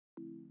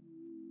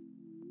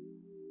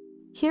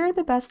Here are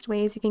the best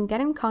ways you can get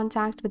in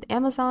contact with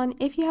Amazon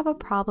if you have a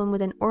problem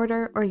with an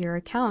order or your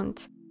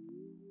account.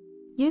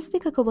 Use the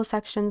clickable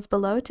sections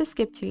below to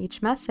skip to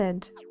each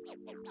method.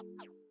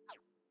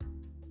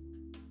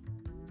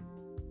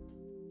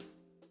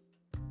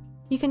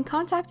 You can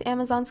contact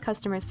Amazon's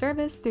customer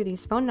service through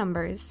these phone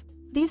numbers.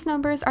 These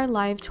numbers are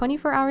live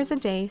 24 hours a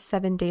day,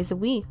 7 days a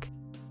week.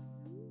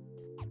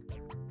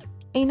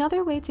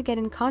 Another way to get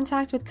in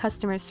contact with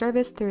customer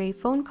service through a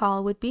phone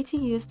call would be to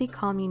use the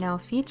Call Me Now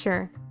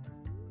feature.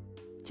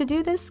 To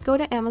do this, go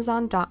to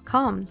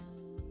Amazon.com.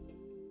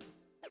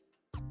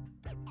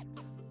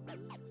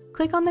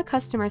 Click on the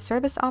customer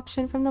service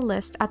option from the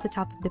list at the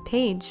top of the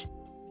page.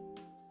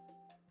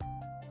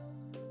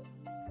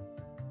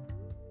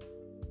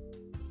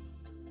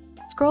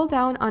 Scroll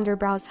down under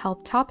Browse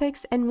Help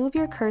Topics and move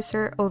your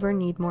cursor over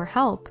Need More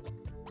Help.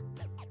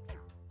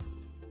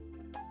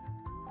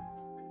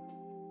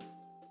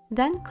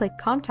 Then click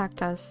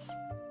Contact Us.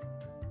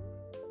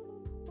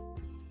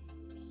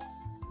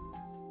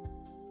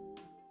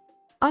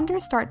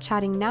 Under Start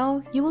Chatting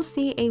Now, you will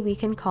see a We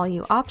Can Call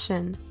You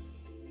option.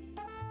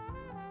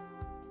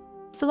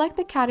 Select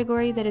the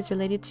category that is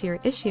related to your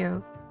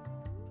issue.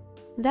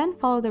 Then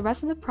follow the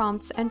rest of the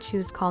prompts and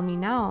choose Call Me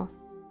Now.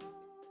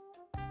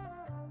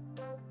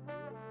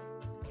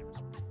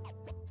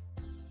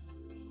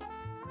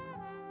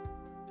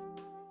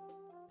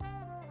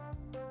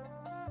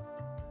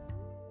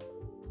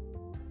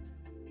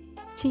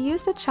 To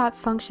use the chat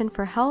function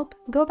for help,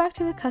 go back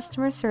to the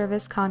Customer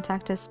Service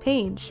Contact Us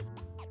page.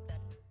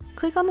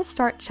 Click on the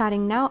Start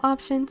Chatting Now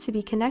option to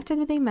be connected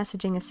with a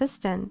messaging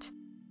assistant.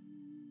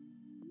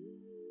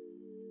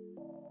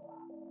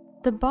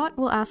 The bot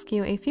will ask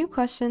you a few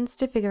questions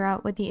to figure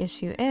out what the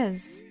issue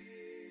is.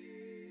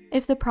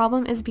 If the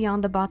problem is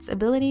beyond the bot's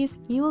abilities,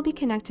 you will be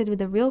connected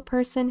with a real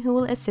person who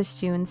will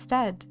assist you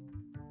instead.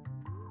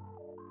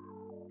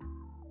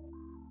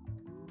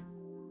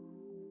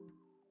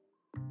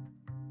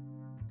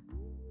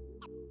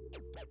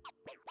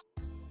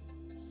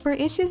 For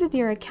issues with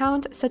your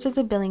account, such as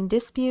a billing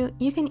dispute,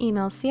 you can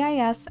email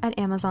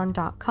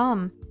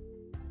cis@amazon.com.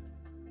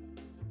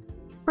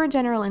 For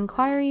general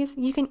inquiries,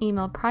 you can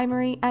email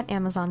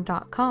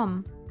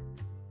primary@amazon.com.